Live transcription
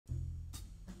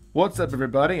What's up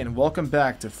everybody and welcome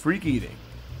back to Freak Eating.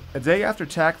 A day after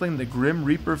tackling the Grim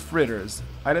Reaper fritters,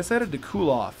 I decided to cool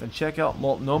off and check out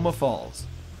Multnomah Falls.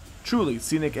 Truly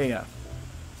scenic AF.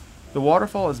 The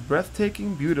waterfall is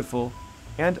breathtaking, beautiful,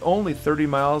 and only 30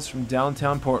 miles from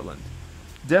downtown Portland.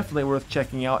 Definitely worth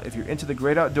checking out if you're into the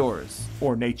great outdoors,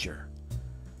 or nature.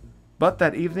 But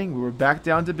that evening we were back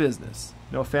down to business.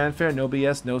 No fanfare, no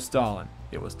BS, no Stalin.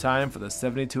 It was time for the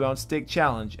 72-ounce steak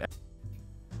challenge.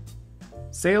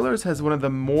 Sayler's has one of the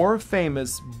more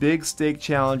famous big steak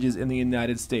challenges in the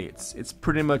United States. It's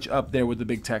pretty much up there with the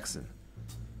Big Texan.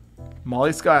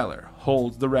 Molly Schuyler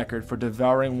holds the record for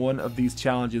devouring one of these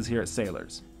challenges here at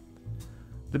Sayler's.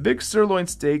 The big sirloin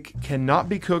steak cannot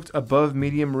be cooked above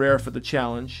medium rare for the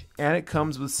challenge, and it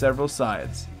comes with several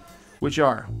sides, which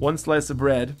are 1 slice of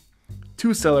bread,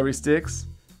 2 celery sticks,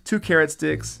 2 carrot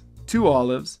sticks, 2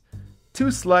 olives,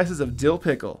 2 slices of dill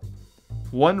pickle,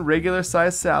 1 regular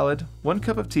sized salad, 1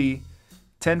 cup of tea,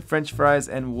 10 french fries,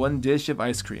 and 1 dish of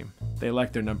ice cream. They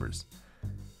like their numbers.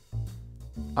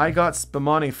 I got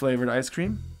spumoni flavored ice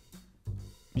cream.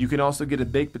 You can also get a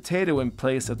baked potato in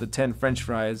place of the 10 french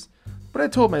fries, but I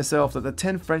told myself that the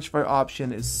 10 french fry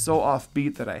option is so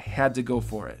offbeat that I had to go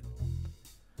for it.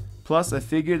 Plus, I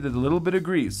figured that a little bit of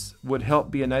grease would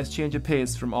help be a nice change of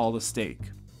pace from all the steak.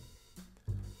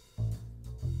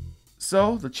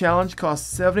 So, the challenge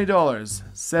costs $70,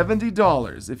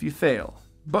 $70 if you fail,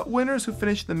 but winners who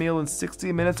finish the meal in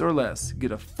 60 minutes or less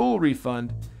get a full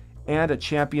refund and a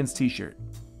champion's t-shirt.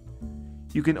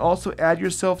 You can also add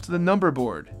yourself to the number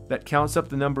board that counts up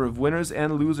the number of winners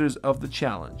and losers of the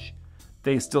challenge.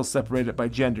 They still separate it by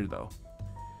gender though.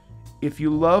 If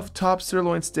you love top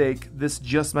sirloin steak, this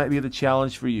just might be the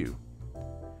challenge for you.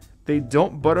 They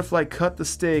don't butterfly cut the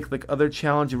steak like other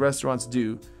challenge restaurants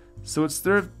do, so it's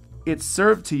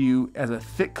served to you as a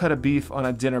thick cut of beef on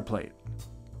a dinner plate.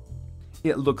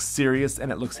 It looks serious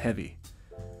and it looks heavy.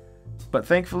 But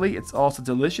thankfully, it's also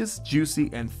delicious,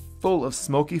 juicy, and full of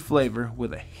smoky flavor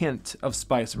with a hint of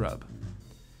spice rub.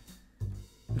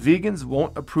 Vegans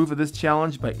won't approve of this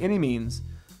challenge by any means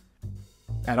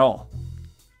at all.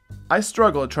 I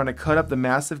struggled trying to cut up the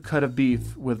massive cut of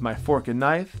beef with my fork and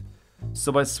knife,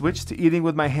 so I switched to eating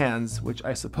with my hands, which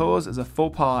I suppose is a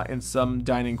faux pas in some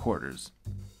dining quarters.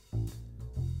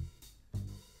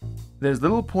 There's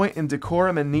little point in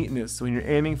decorum and neatness when you're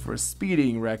aiming for a speed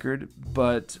eating record,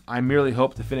 but I merely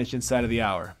hope to finish inside of the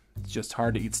hour. It's just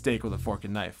hard to eat steak with a fork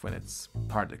and knife when it's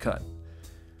hard to cut.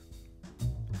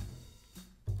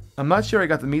 I'm not sure I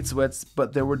got the meat sweats,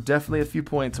 but there were definitely a few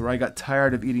points where I got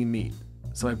tired of eating meat,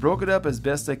 so I broke it up as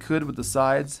best I could with the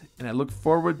sides, and I looked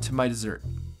forward to my dessert.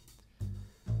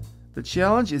 The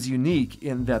challenge is unique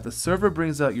in that the server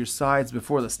brings out your sides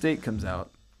before the steak comes out,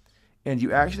 and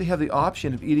you actually have the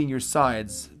option of eating your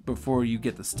sides before you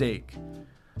get the steak.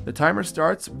 The timer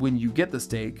starts when you get the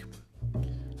steak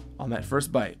on that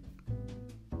first bite.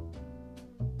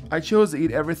 I chose to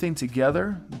eat everything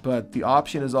together, but the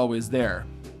option is always there.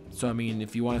 So I mean,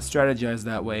 if you want to strategize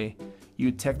that way,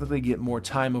 you'd technically get more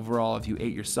time overall if you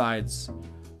ate your sides,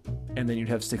 and then you'd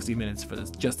have 60 minutes for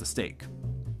just the steak.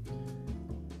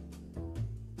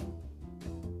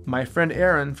 My friend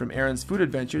Aaron from Aaron's Food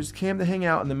Adventures came to hang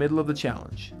out in the middle of the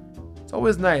challenge. It's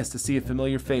always nice to see a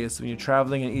familiar face when you're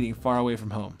traveling and eating far away from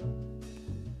home.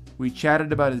 We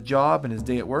chatted about his job and his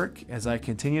day at work as I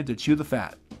continued to chew the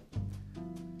fat.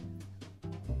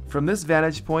 From this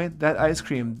vantage point, that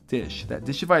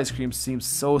dish of ice cream seems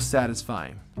so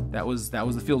satisfying. That was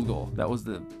the field goal. That was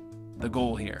the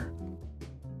goal here.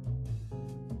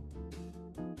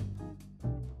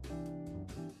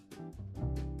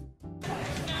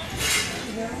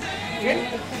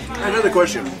 Another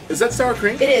question. Is that sour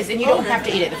cream? It is, and you don't have to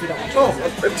eat it if you don't want to.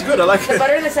 Oh, it's good. I like The it.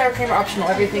 butter and the sour cream are optional.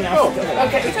 Everything else is good.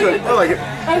 Okay. It's good. I like it.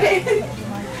 Okay.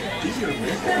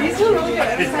 These are really good.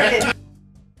 I'm excited.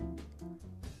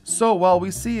 So while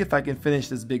we see if I can finish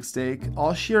this big steak,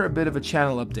 I'll share a bit of a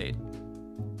channel update.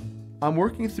 I'm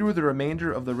working through the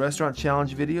remainder of the restaurant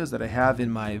challenge videos that I have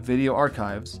in my video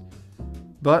archives,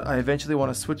 but I eventually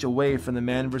want to switch away from the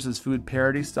man vs. food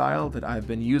parody style that I've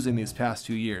been using these past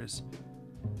few years.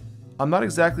 I'm not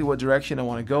exactly what direction I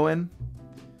want to go in,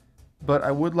 but I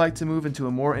would like to move into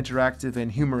a more interactive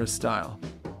and humorous style.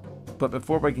 But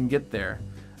before I can get there,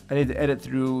 I need to edit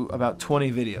through about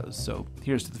 20 videos, so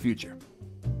here's to the future.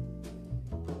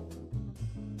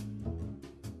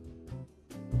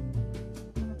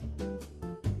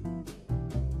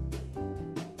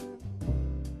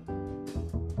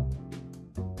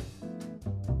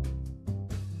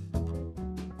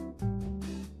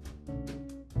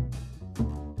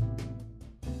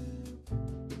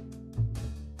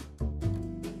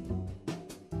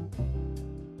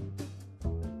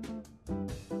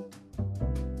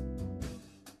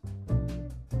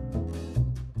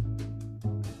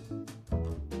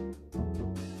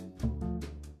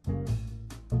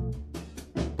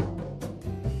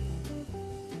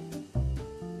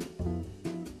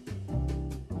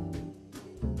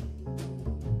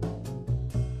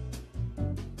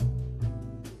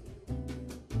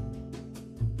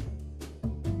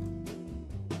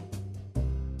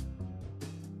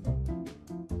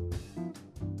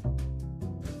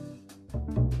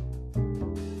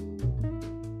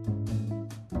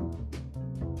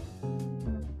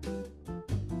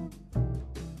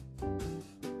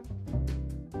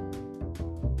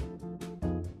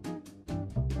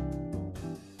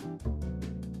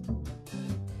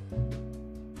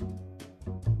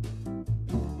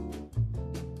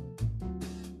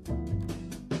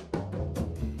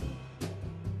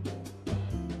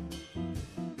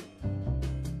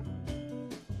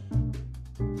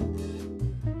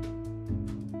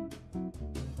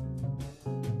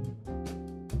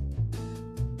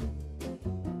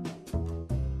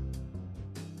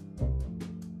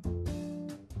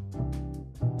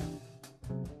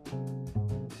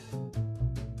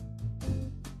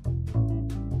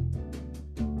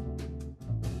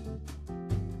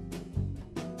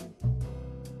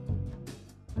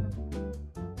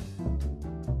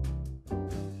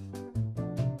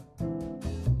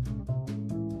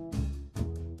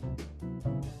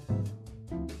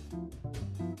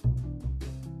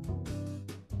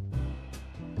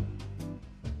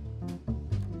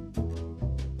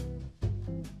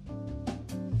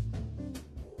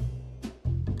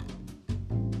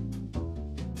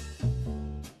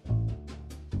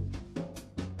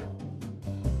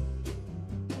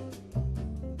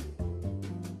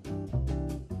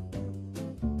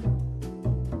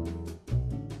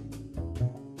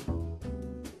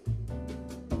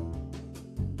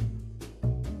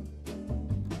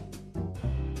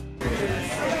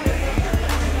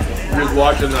 just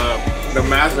watching the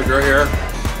massacre here.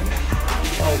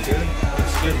 Oh, good.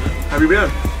 That's good, man. How have you been?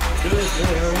 Good,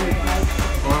 how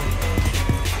are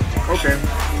you? Okay.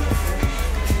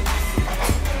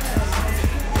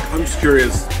 I'm just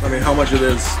curious. I mean, how much of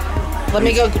this Let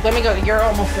me go. You're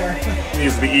almost there.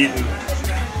 needs to be eaten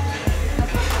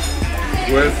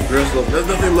with gristle? There's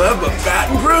nothing left but fat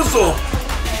and gristle.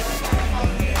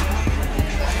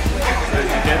 Did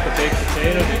you get the baked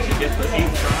potato? Did you get the 8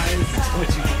 fries? What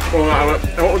you get? Well, I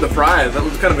went with the fries. That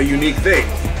was kind of a unique thing.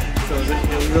 So it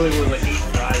really was like 8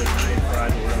 fries or 9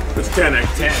 fries or whatever. It's 10,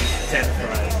 actually. 10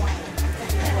 fries.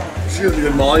 Excuse me,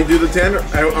 did Molly do the 10?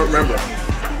 I don't remember.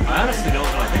 I honestly don't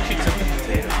know. I think she took the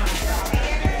potato.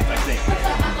 I think.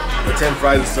 The 10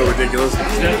 fries is so ridiculous. She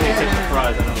definitely took the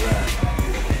fries, I know that.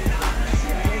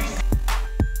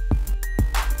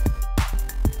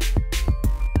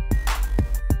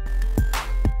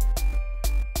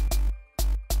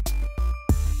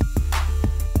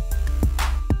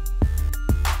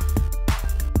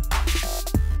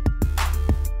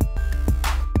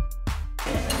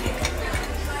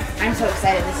 I'm so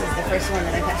excited. This is the first one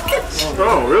that I've had.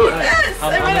 Oh, really? Yes!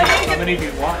 How many do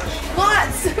you watch?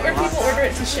 Lots! Where people order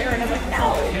it to share, and I'm like,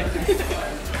 no.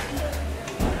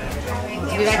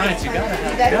 Besides, you gotta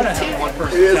have one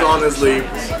person. It is honestly,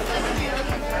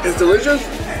 it's delicious,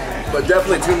 but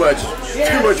definitely too much.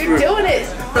 Yeah, too much you're food. doing it.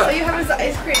 All you have is the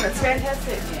ice cream. That's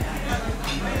fantastic.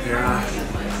 Yeah,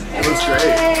 it looks great.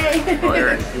 Yay! Oh,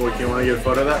 Aaron, you want to get a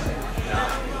photo of that?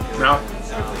 No.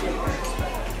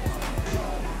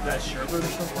 Is that sherbet or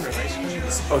something, or ice cream?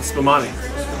 Oh, it's spumani.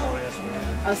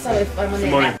 Oh, so if when they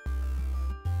Spumani.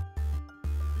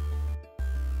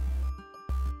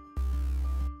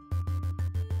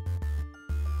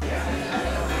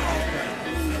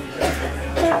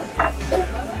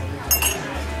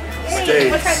 Hey,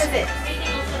 what time is it?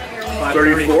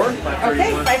 34?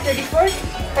 Okay, 5:34?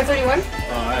 5:31?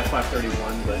 I have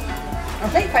 5:31, but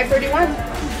Okay, 5:31.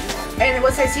 And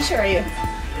what size t-shirt are you?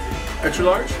 Extra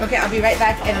large? Okay, I'll be right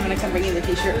back, and I'm gonna come bring you the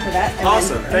t-shirt for that. And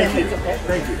Awesome, then, thank and you. then we go-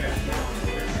 Thank you.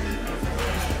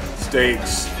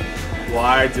 Steaks.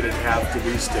 Why did it have to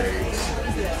be steaks?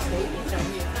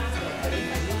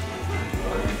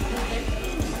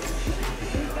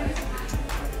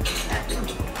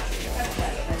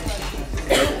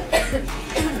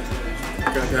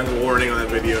 Got to have a warning on that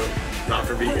video. Not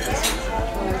for vegans.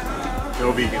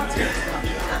 No vegans here.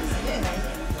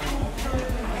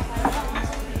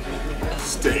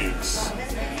 Steaks.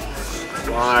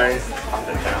 Why did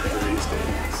it have to be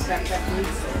steaks?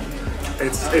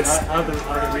 It's how to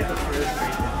read the first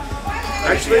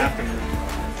actually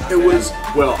it was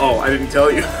well. I didn't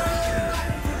tell you.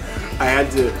 I had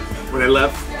to when I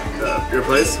left your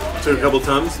place. Took a couple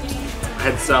Tums. I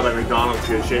had to stop at McDonald's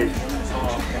to get a shake.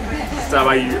 Stop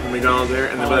by McDonald's there,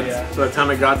 and then by the time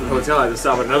I got to the hotel, I had to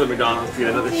stop at another McDonald's to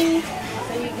get another shake.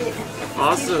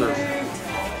 Awesome.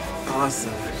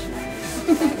 Awesome.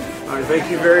 All right, thank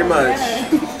you very much.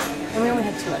 And we only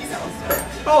have 2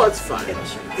 XLs. Oh, that's fine.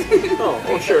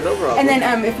 Oh, sure, no problem. And then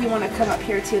if we want to come up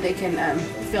here too, they can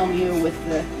film you with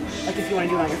the, like if you want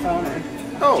to do it on your phone, or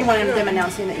do you want them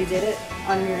announcing that you did it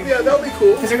on your... Yeah, that would be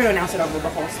cool. Because they're going to announce it over the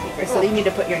whole speaker, so you need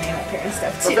to put your name up here and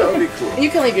stuff too. Oh, that would be cool. And you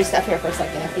can leave your stuff here for a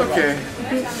second if you Okay.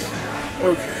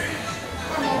 like. Okay.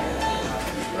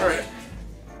 All right.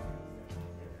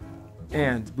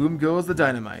 And boom goes the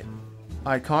dynamite.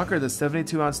 I conquered the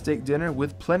 72-ounce steak dinner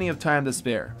with plenty of time to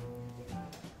spare.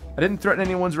 I didn't threaten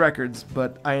anyone's records,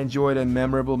 but I enjoyed a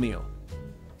memorable meal.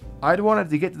 I'd wanted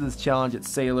to get to this challenge at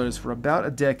Sayler's for about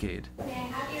a decade. May I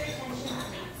have your attention,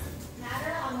 please?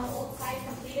 Matter on the old side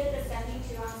completed the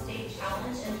 72-ounce steak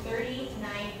challenge in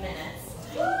 39 minutes.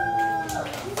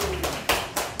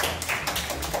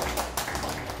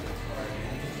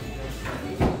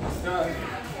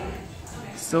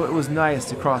 So it was nice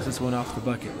to cross this one off the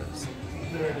bucket list.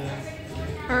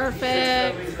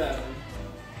 Perfect.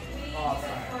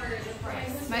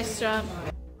 Nice job.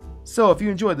 So if you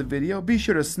enjoyed the video, be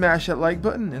sure to smash that like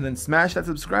button and then smash that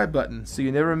subscribe button so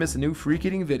you never miss a new freak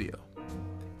eating video.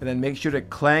 And then make sure to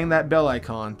clang that bell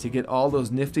icon to get all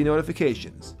those nifty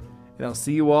notifications. And I'll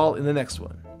see you all in the next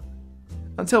one.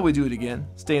 Until we do it again,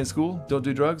 stay in school, don't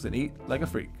do drugs, and eat like a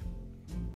freak.